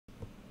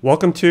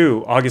Welcome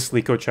to August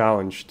Leetcode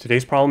Challenge.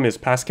 Today's problem is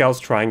Pascal's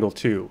triangle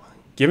 2.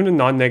 Given a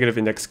non-negative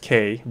index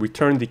k,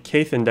 return the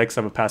kth index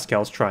of a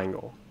Pascal's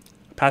triangle.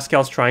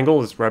 Pascal's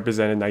triangle is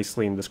represented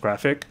nicely in this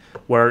graphic,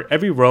 where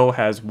every row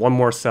has one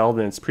more cell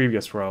than its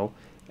previous row,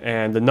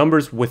 and the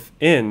numbers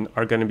within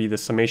are going to be the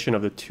summation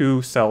of the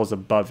two cells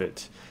above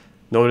it.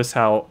 Notice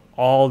how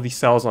all the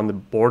cells on the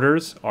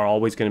borders are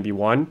always going to be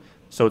 1,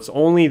 so it's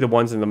only the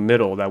ones in the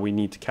middle that we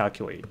need to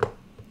calculate.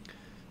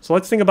 So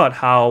let's think about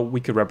how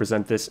we could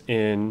represent this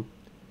in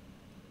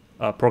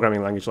a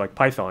programming language like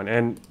Python.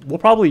 And we'll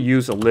probably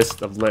use a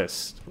list of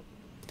lists.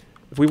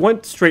 If we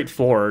went straight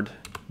forward,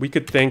 we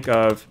could think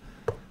of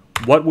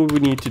what would we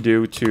need to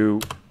do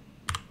to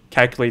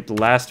calculate the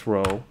last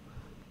row.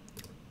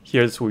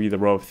 Here, this will be the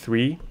row of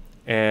 3.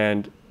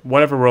 And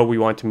whatever row we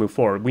want to move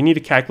forward, we need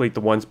to calculate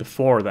the ones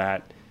before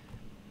that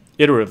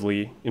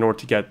iteratively in order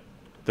to get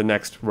the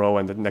next row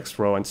and the next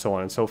row and so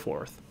on and so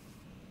forth.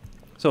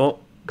 So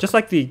just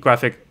like the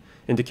graphic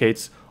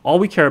indicates, all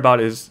we care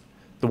about is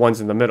the ones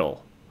in the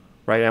middle,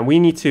 right? And we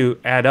need to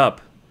add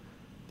up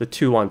the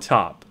two on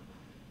top.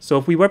 So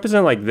if we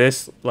represent like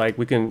this, like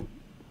we can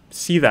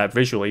see that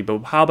visually, but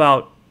how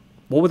about,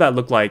 what would that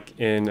look like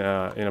in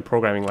a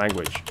programming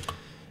language?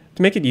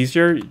 To make it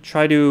easier,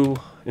 try to,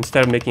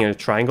 instead of making it a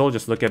triangle,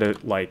 just look at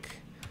it like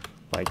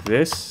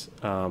this.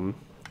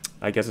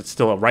 I guess it's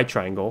still a right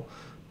triangle,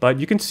 but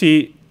you can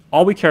see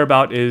all we care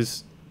about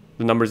is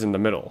the numbers in the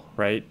middle,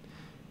 right?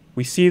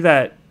 We see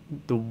that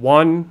the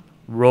one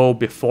row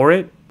before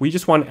it, we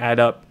just want to add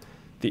up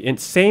the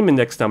same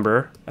index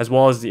number as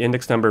well as the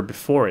index number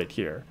before it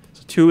here.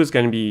 So 2 is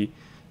going to be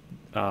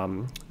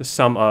the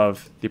sum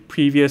of the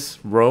previous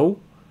row,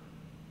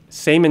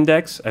 same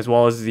index, as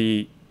well as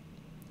the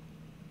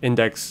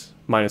index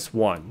minus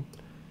 1.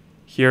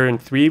 Here in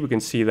 3, we can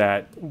see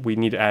that we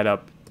need to add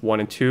up 1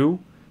 and 2.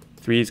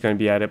 3 is going to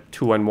be added up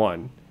 2 and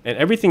 1. And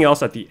everything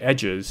else at the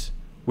edges,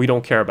 we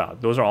don't care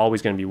about. Those are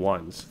always going to be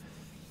 1s.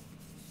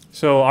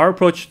 So our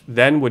approach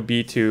then would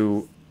be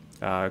to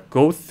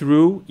go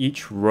through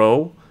each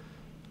row,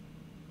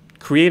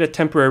 create a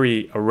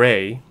temporary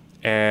array,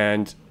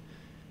 and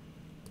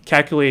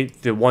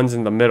calculate the ones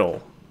in the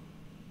middle,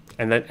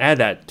 and then add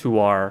that to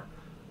our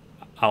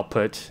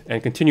output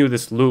and continue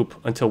this loop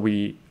until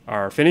we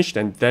are finished,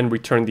 and then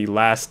return the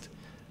last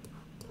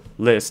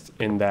list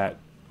in that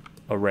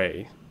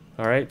array.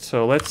 All right,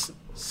 so let's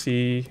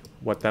see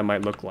what that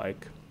might look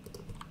like.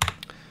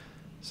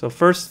 So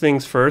first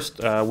things first,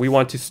 we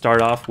want to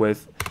start off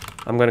with,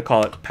 I'm going to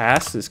call it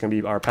pass. This is going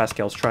to be our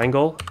Pascal's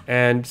triangle.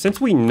 And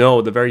since we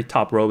know the very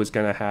top row is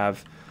going to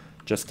have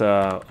just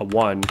a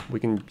 1,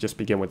 we can just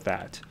begin with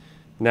that.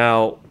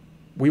 Now,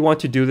 we want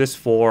to do this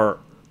for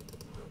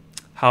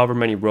however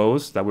many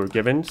rows that we're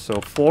given. So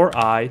for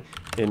I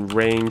in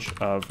range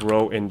of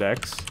row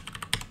index.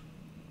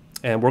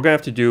 And we're going to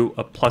have to do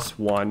a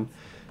 +1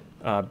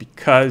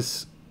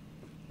 because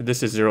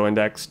this is 0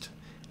 indexed.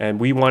 And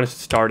we want to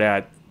start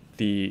at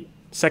the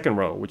second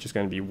row, which is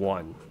going to be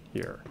 1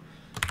 here,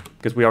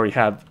 because we already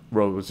have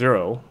row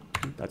 0,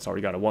 that's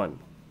already got a 1.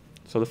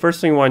 So the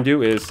first thing we want to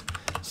do is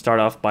start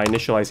off by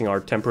initializing our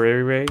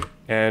temporary array,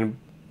 and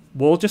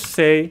we'll just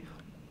say,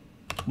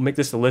 make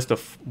this a list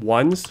of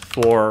 1s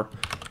for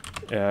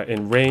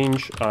in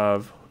range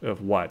of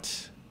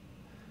what?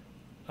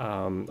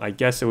 I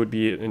guess it would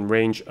be in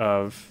range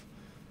of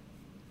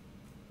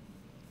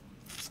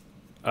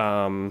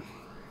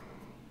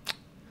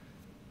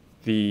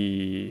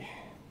the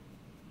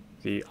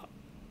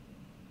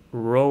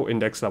row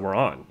index that we're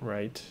on,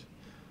 right?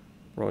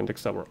 Row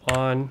index that we're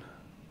on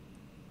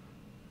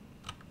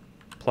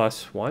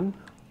 +1.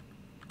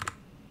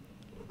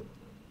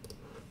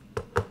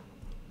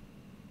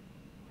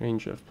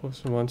 Range of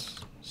 +1s,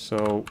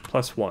 so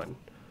 +1.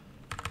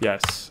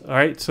 Yes. All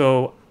right.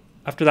 So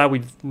after that,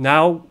 we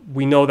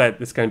know that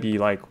it's going to be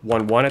like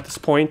 1, 1 at this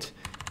point,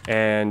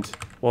 and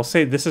we'll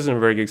say this isn't a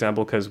very good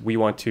example because we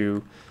want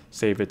to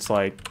say if it's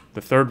like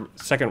the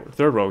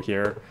third row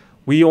here.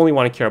 We only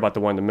want to care about the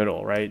one in the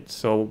middle, right?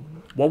 So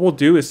what we'll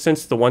do is,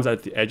 since the ones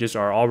at the edges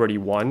are already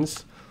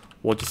 1s,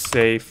 we'll just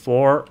say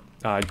for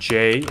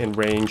j in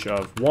range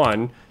of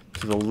 1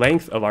 to the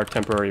length of our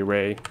temporary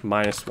array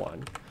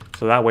 -1.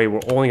 So that way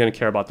we're only going to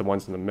care about the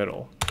ones in the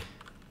middle.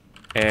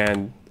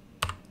 And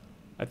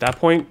at that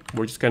point,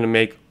 we're just going to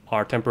make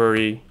our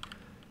temporary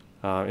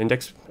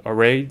index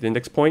array, the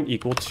index point,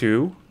 equal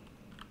to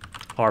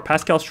our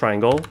Pascal's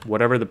triangle,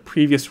 whatever the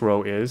previous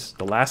row is,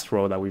 the last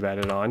row that we've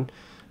added on,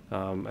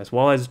 as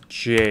well as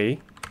j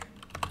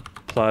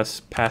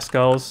plus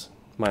Pascal's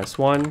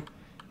 -1,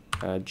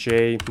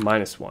 j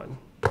 -1.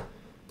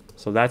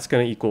 So that's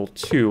going to equal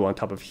 2 on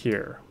top of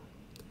here.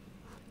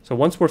 So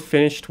once we're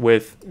finished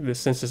with this,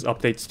 since this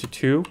updates to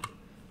 2,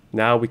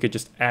 now we could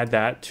just add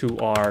that to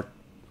our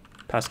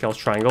Pascal's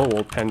triangle.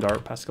 We'll append our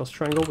Pascal's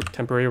triangle with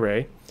temporary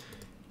array,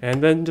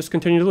 and then just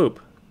continue the loop.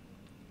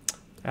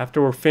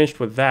 After we're finished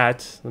with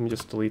that, let me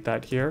just delete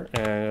that here,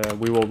 and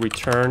we will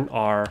return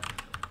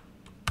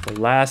the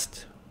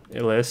last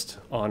list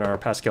on our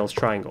Pascal's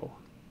triangle.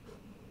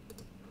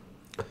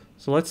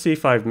 So let's see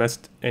if I've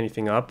messed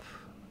anything up.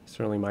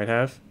 Certainly might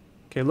have.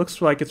 Okay,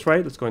 looks like it's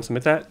right. Let's go and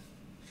submit that.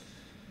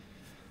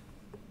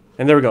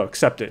 And there we go,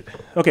 accepted.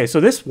 Okay, so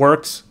this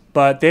works,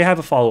 but they have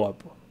a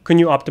follow-up. Can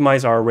you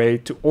optimize our array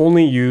to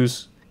only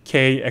use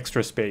k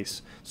extra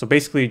space? So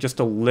basically just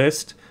a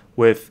list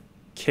with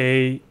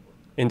k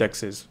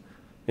indexes,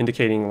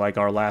 indicating like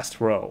our last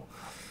row.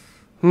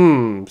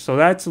 So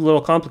that's a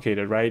little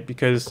complicated, right?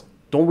 Because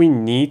don't we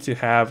need to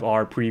have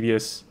our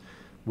previous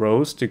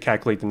rows to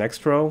calculate the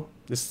next row?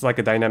 This is like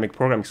a dynamic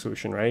programming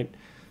solution, right?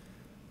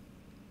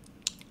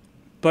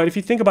 But if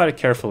you think about it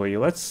carefully,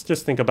 let's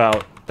just think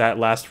about that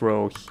last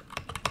row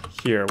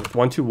here with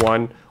 1, 2,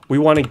 1. We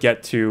want to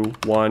get to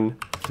 1,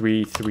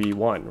 3, 3,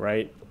 1,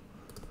 right?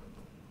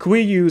 Could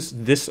we use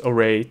this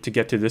array to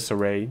get to this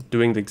array,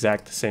 doing the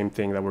exact same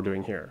thing that we're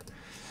doing here?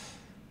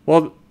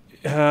 Well,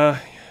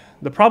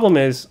 the problem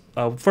is,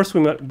 first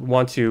we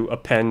want to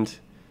append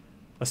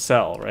a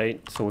cell, right?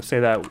 So we'll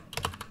say that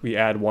we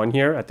add 1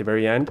 here at the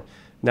very end.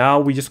 Now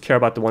we just care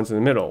about the ones in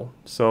the middle.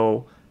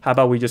 So how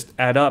about we just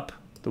add up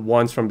the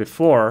ones from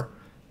before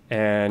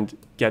and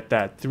get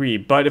that 3.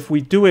 But if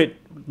we do it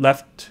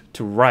left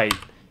to right,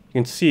 you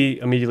can see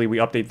immediately we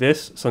update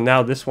this. So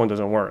now this one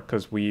doesn't work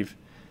because we've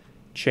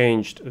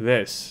changed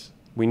this.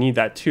 We need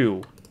that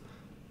 2.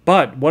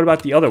 But what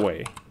about the other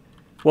way?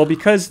 Well,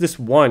 because this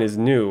 1 is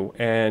new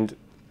and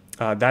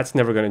that's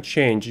never going to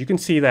change, you can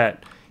see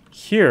that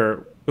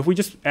here, if we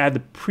just add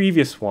the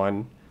previous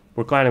one,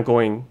 we're kind of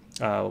going,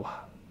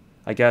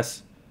 I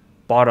guess,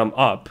 bottom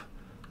up.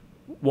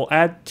 We'll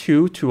add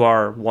 2 to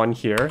our 1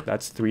 here,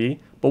 that's 3,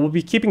 but we'll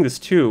be keeping this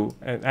 2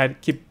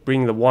 and keep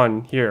bringing the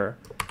 1 here.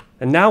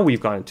 And now we've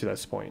gotten to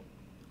this point.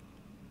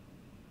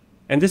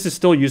 And this is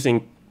still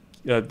using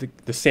the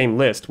same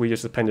list, we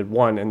just appended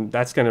 1, and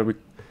that's going to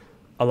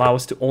allow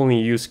us to only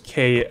use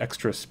k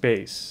extra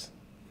space.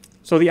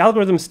 So the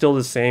algorithm is still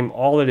the same.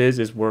 All it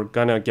is we're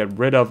going to get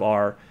rid of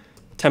our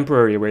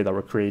temporary array that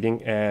we're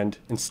creating and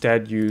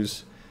instead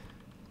use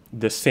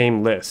the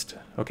same list.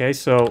 Okay,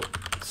 so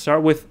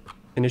start with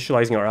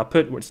initializing our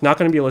output. It's not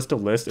going to be a list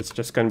of lists, it's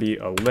just going to be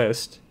a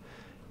list.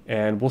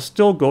 And we'll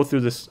still go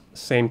through this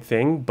same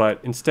thing, but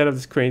instead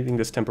of creating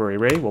this temporary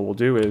array, what we'll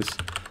do is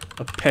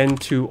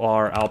append to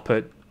our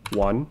output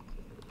 1.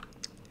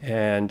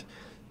 And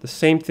the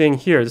same thing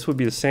here, this would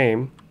be the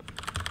same,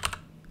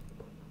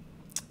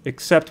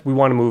 except we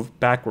want to move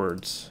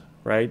backwards,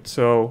 right?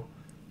 So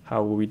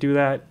how will we do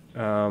that?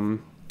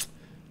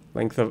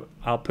 Length of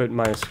output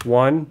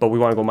 -1, but we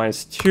want to go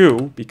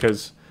 -2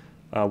 because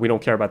we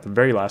don't care about the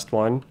very last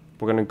one.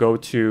 We're going to go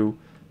to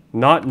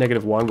not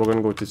 -1, we're going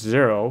to go to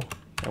 0,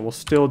 and we'll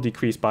still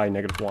decrease by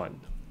 -1.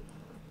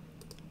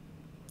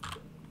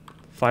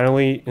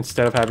 Finally,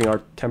 instead of having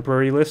our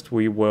temporary list,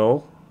 we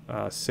will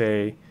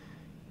say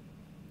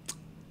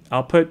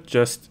output,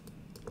 just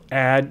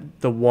add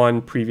the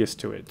 1 previous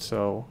to it.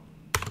 So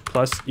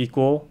plus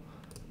equal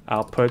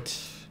output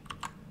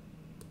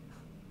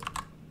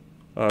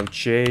of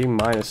j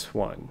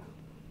 -1.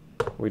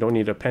 We don't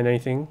need to append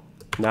anything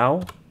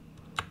now.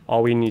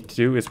 All we need to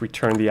do is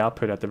return the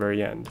output at the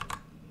very end.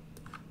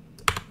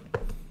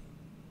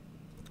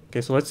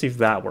 Okay, so let's see if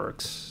that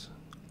works.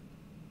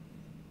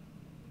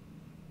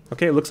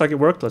 Okay, it looks like it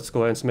worked. Let's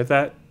go ahead and submit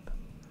that.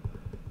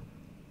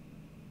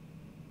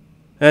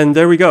 And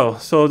there we go.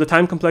 So the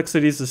time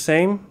complexity is the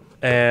same,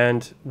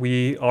 and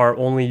we are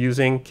only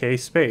using k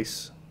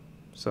space.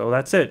 So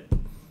that's it.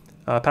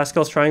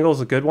 Pascal's triangle is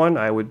a good one.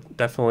 I would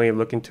definitely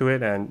look into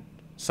it and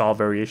solve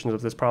variations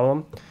of this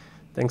problem.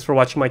 Thanks for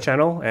watching my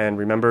channel, and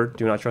remember,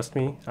 do not trust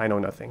me, I know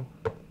nothing.